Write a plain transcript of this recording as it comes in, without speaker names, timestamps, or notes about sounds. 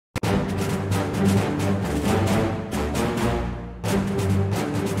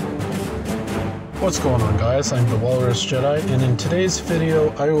What's going on, guys? I'm the Walrus Jedi, and in today's video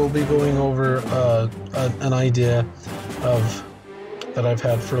I will be going over an idea that I've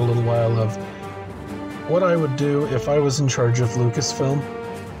had for a little while of what I would do if I was in charge of Lucasfilm.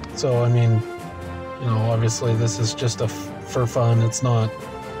 So, I mean, you know, obviously this is just for fun. It's not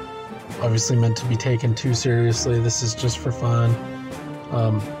obviously meant to be taken too seriously. This is just for fun.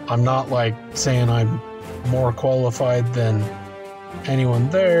 I'm not like saying I'm more qualified than anyone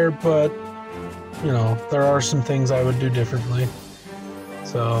there, but you know, there are some things I would do differently.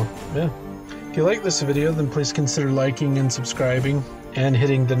 So, yeah. If you like this video, then please consider liking and subscribing and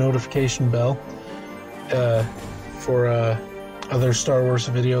hitting the notification bell for other Star Wars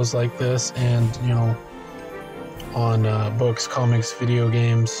videos like this, and, you know, on books, comics, video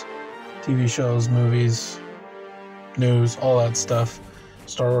games, TV shows, movies, news, all that stuff.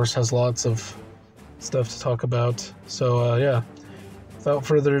 Star Wars has lots of stuff to talk about. So, yeah. Without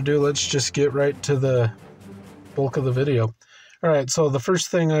further ado, let's just get right to the bulk of the video. Alright, so the first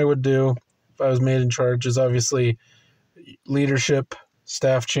thing I would do if I was made in charge is obviously leadership,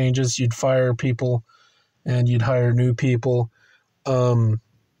 staff changes. You'd fire people and you'd hire new people.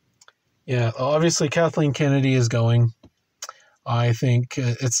 Yeah, obviously Kathleen Kennedy is going. I think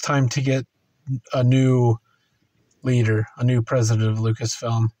it's time to get a new leader, a new president of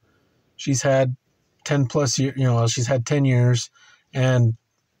Lucasfilm. She's had 10 plus years, you know, she's had 10 years. And,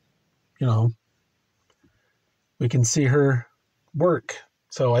 you know, we can see her work.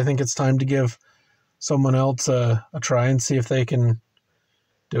 So I think it's time to give someone else a try and see if they can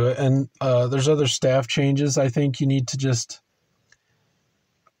do it. And there's other staff changes. I think you need to just,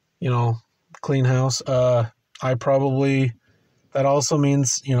 you know, clean house. That also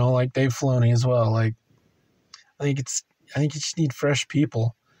means, you know, like Dave Filoni as well. Like, I think you just need fresh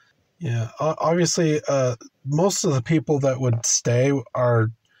people. Yeah, obviously, most of the people that would stay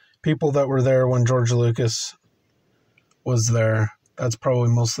are people that were there when George Lucas was there. That's probably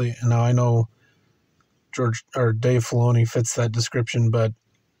mostly. Now I know Dave Filoni fits that description, but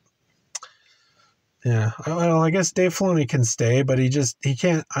yeah, I guess Dave Filoni can stay, but he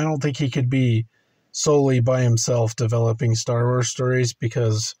can't. I don't think he could be solely by himself developing Star Wars stories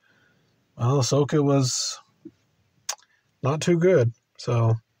because, well, Ahsoka was not too good,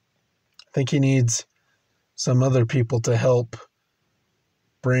 so I think he needs some other people to help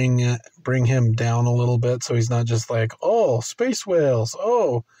bring him down a little bit, so he's not just like, oh, space whales,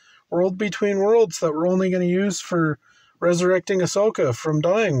 oh, world between worlds that we're only going to use for resurrecting Ahsoka from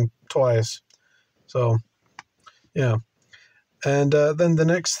dying twice. So, yeah. And then the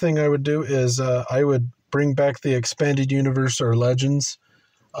next thing I would do is I would bring back the expanded universe or Legends.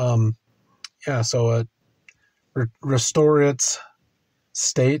 Yeah, so restore its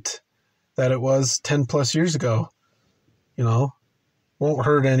state that it was 10 plus years ago. You know, won't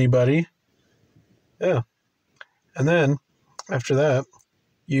hurt anybody. Yeah. And then after that,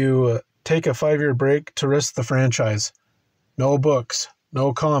 you take a 5-year break to rest the franchise. No books,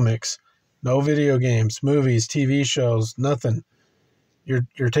 no comics, no video games, movies, TV shows, nothing.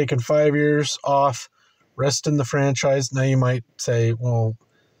 You're taking 5 years off, resting the franchise. Now you might say, well,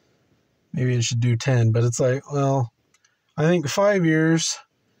 maybe it should do 10, but it's like, well, I think 5 years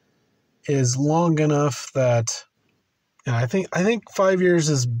is long enough that, yeah, I think 5 years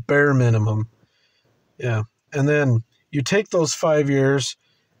is bare minimum. Yeah. And then you take those 5 years,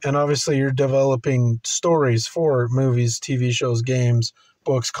 and obviously you're developing stories for movies, TV shows, games,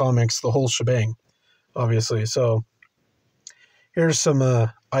 books, comics, the whole shebang, obviously. So here's some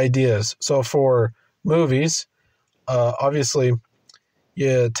ideas. So for movies, obviously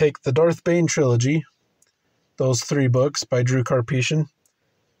you take the Darth Bane trilogy, those 3 books by Drew Karpyshyn,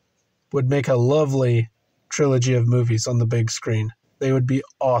 would make a lovely trilogy of movies on the big screen. They would be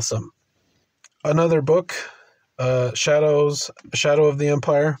awesome. Another book, Shadow of the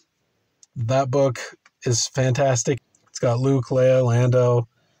Empire. That book is fantastic. It's got Luke, Leia, Lando,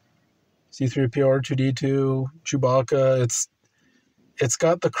 C-3PO, R2-D2, Chewbacca. It's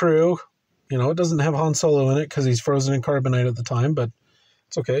got the crew. You know, it doesn't have Han Solo in it because he's frozen in carbonite at the time, but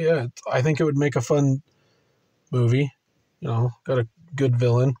it's okay. Yeah, I think it would make a fun movie. You know, got a good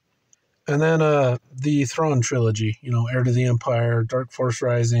villain. And then the Thrawn trilogy, you know, Heir to the Empire, Dark Force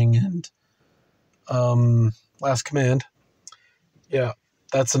Rising, and Last Command. Yeah,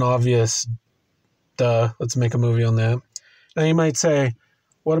 that's an obvious duh. Let's make a movie on that. Now you might say,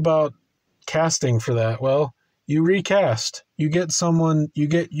 what about casting for that? Well, you recast. You get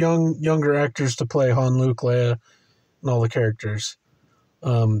younger actors to play Han, Luke, Leia, and all the characters.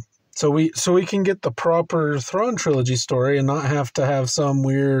 So we can get the proper Thrawn trilogy story and not have to have some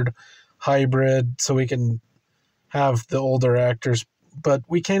weird hybrid so we can have the older actors. But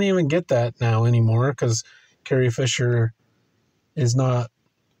we can't even get that now anymore because Carrie Fisher is not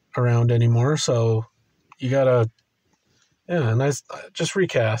around anymore. So you gotta, just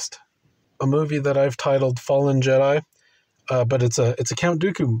recast a movie that I've titled Fallen Jedi, but it's a Count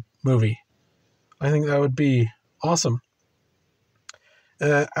Dooku movie. I think that would be awesome.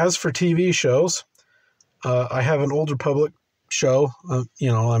 As for TV shows, I have an Old Republic show.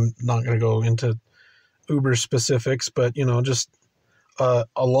 I'm not going to go into uber specifics, but just a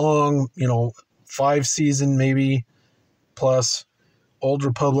long 5-season maybe plus Old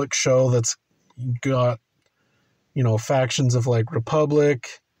Republic show that's got factions of like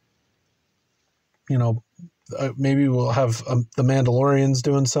Republic. Maybe we'll have the Mandalorians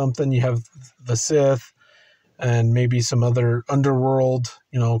doing something. You have the Sith and maybe some other underworld,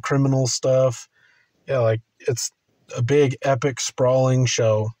 criminal stuff. Yeah, like it's a big, epic, sprawling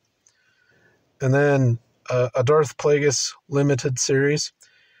show. And then a Darth Plagueis limited series,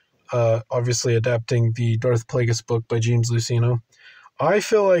 obviously adapting the Darth Plagueis book by James Luceno. I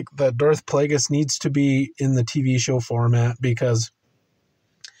feel like that Darth Plagueis needs to be in the TV show format because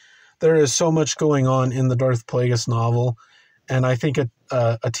there is so much going on in the Darth Plagueis novel, and I think a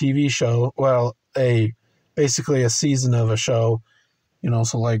TV show, basically a season of a show,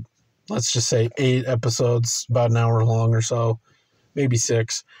 so like, let's just say 8 episodes, about an hour long or so, maybe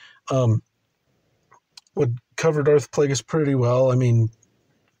 6, would cover Darth Plagueis pretty well. I mean,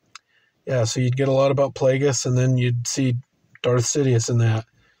 yeah, so you'd get a lot about Plagueis, and then you'd see Darth Sidious in that.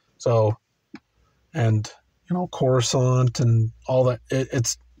 So, and, Coruscant and all that.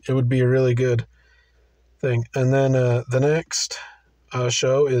 It would be a really good thing. And then the next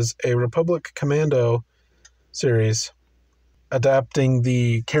show is a Republic Commando series adapting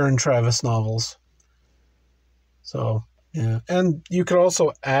the Karen Traviss novels. So, yeah. And you could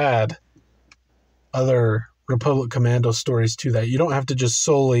also add other Republic Commando stories to that. You don't have to just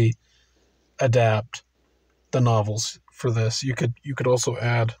solely adapt the novels for this. You could also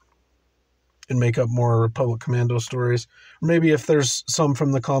add and make up more Republic Commando stories. Or maybe if there's some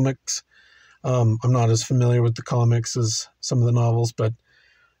from the comics. I'm not as familiar with the comics as some of the novels, but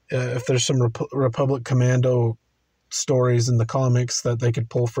if there's some Republic Commando stories in the comics that they could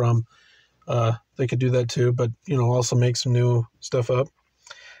pull from, they could do that too, but also make some new stuff up.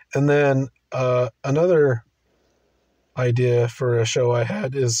 And then another idea for a show I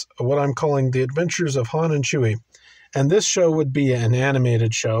had is what I'm calling The Adventures of Han and Chewie. And this show would be an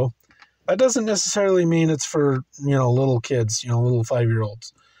animated show. That doesn't necessarily mean it's for little kids, little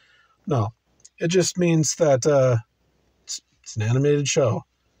 5-year-olds. No, it just means that it's an animated show.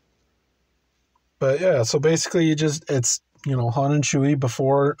 But yeah, so basically it's Han and Chewie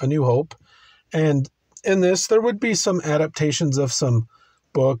before A New Hope. And in this, there would be some adaptations of some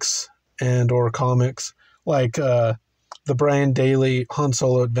books and or comics, like the Brian Daley Han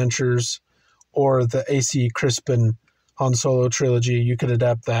Solo Adventures or the A.C. Crispin Han Solo trilogy. You could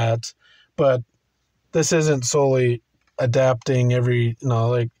adapt that. But this isn't solely adapting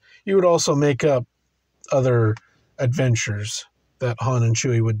you would also make up other adventures that Han and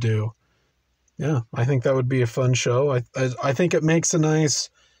Chewie would do. Yeah, I think that would be a fun show. I think it makes a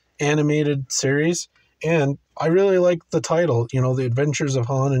nice animated series, and I really like the title, The Adventures of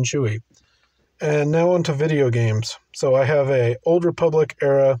Han and Chewie. And now on to video games. So I have a Old Republic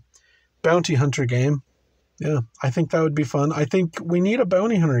era bounty hunter game. Yeah, I think that would be fun. I think we need a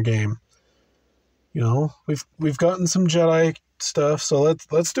bounty hunter game. We've gotten some Jedi stuff, so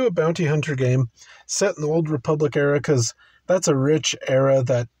let's do a bounty hunter game set in the Old Republic era, because that's a rich era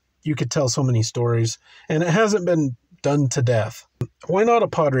that you could tell so many stories, and it hasn't been done to death. Why not a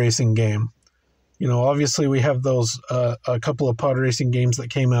pod racing game? Obviously we have those a couple of pod racing games that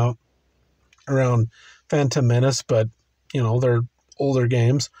came out around Phantom Menace, but they're older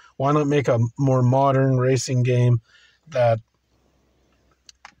games. Why not make a more modern racing game that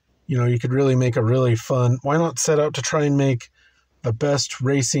you could really make a really fun? Why not set out to try and make the best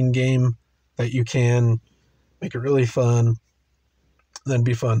racing game that you can, make it really fun, then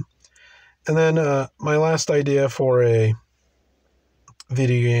be fun. And then my last idea for a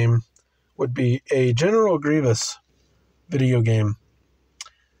video game would be a General Grievous video game.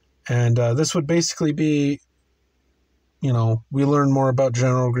 And this would basically be, we learn more about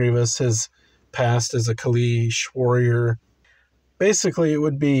General Grievous, his past as a Kaleesh warrior. Basically, it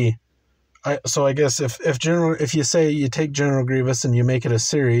would be, I guess if you say you take General Grievous and you make it a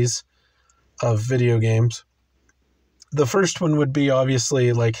series of video games, the first one would be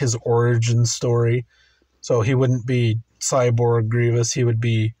obviously like his origin story. So he wouldn't be Cyborg Grievous. He would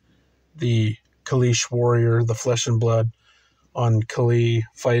be the Kaleesh warrior, the flesh and blood on Kali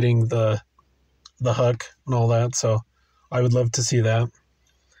fighting the Huck and all that. So I would love to see that.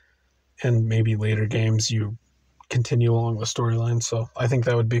 And maybe later games you continue along the storyline. So I think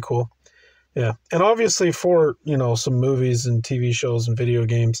that would be cool. Yeah. And obviously for, some movies and TV shows and video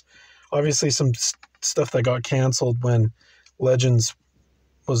games, obviously some stuff that got canceled when Legends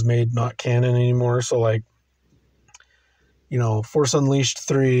was made not canon anymore. So like, Force Unleashed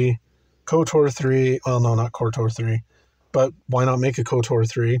 3, KOTOR 3. Well, no, not KOTOR 3. But why not make a KOTOR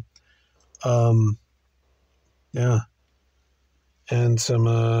 3? Yeah. And some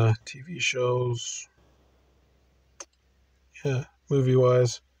TV shows. Yeah,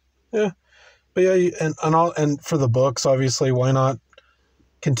 movie-wise. Yeah. But yeah, and for the books, obviously, why not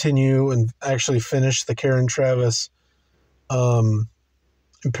continue and actually finish the Karen Traviss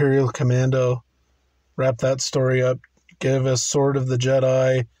Imperial Commando, wrap that story up, give us Sword of the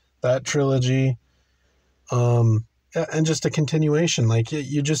Jedi, that trilogy, and just a continuation. Like,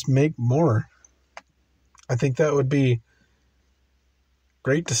 you just make more. I think that would be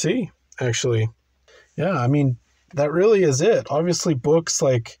great to see, actually. Yeah, I mean, that really is it. Obviously, books,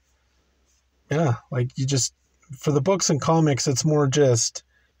 like, you just, for the books and comics, it's more just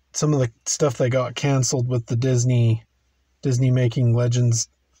some of the stuff that got canceled with the Disney making Legends.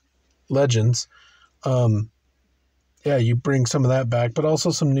 Yeah, you bring some of that back, but also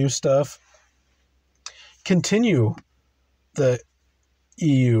some new stuff. Continue the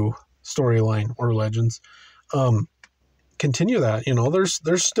EU storyline or Legends. Continue that.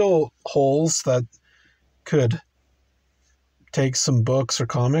 There's still holes that could take some books or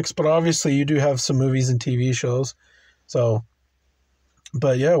comics, but obviously you do have some movies and TV shows. So,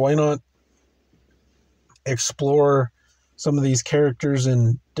 but yeah, why not explore some of these characters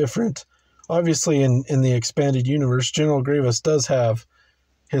in different, obviously in the expanded universe, General Grievous does have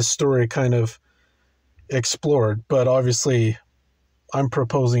his story kind of explored, but obviously I'm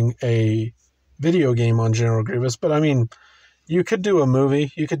proposing a video game on General Grievous. But I mean, you could do a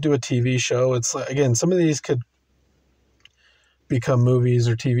movie, you could do a TV show. It's like, again, some of these could become movies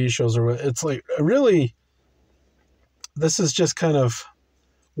or TV shows, or it's like, really, this is just kind of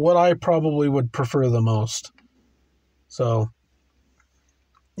what I probably would prefer the most. So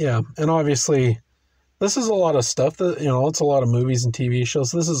yeah, and obviously this is a lot of stuff that, it's a lot of movies and TV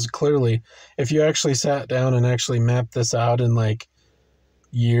shows. This is clearly, if you actually sat down and actually mapped this out in like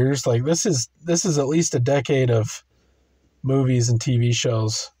years, like this is at least a decade of movies and TV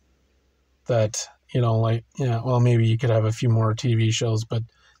shows that, well, maybe you could have a few more TV shows, but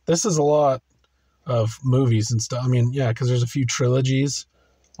this is a lot of movies and stuff. I mean, yeah, because there's a few trilogies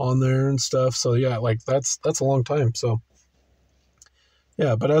on there and stuff. So yeah, like that's a long time. So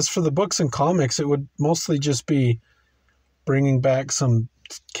yeah, but as for the books and comics, it would mostly just be bringing back some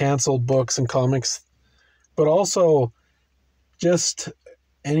canceled books and comics, but also just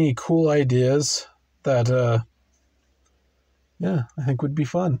any cool ideas that, I think would be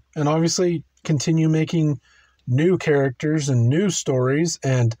fun. And obviously continue making new characters and new stories,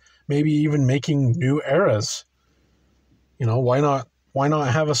 and maybe even making new eras. Why not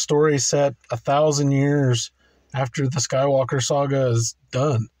have a story set 1,000 years after the Skywalker saga is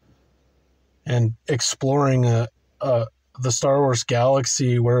done, and exploring the Star Wars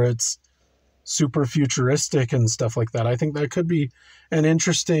galaxy where it's super futuristic and stuff like that. I think that could be an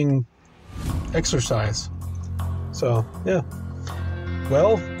interesting exercise. So yeah,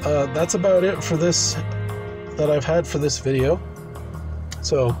 well, that's about it for this that I've had for this video.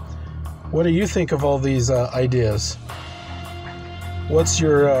 So what do you think of all these ideas? What's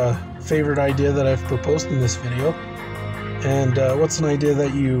your favorite idea that I've proposed in this video? And what's an idea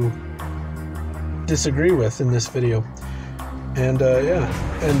that you disagree with in this video? And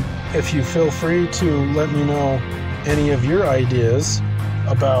and if you feel free to let me know any of your ideas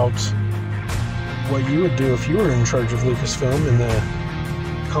about what you would do if you were in charge of Lucasfilm in the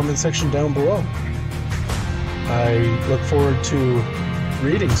comment section down below. I look forward to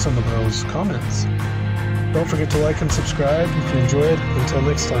reading some of those comments. Don't forget to like and subscribe if you enjoyed. Until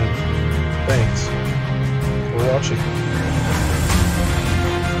next time, thanks for watching.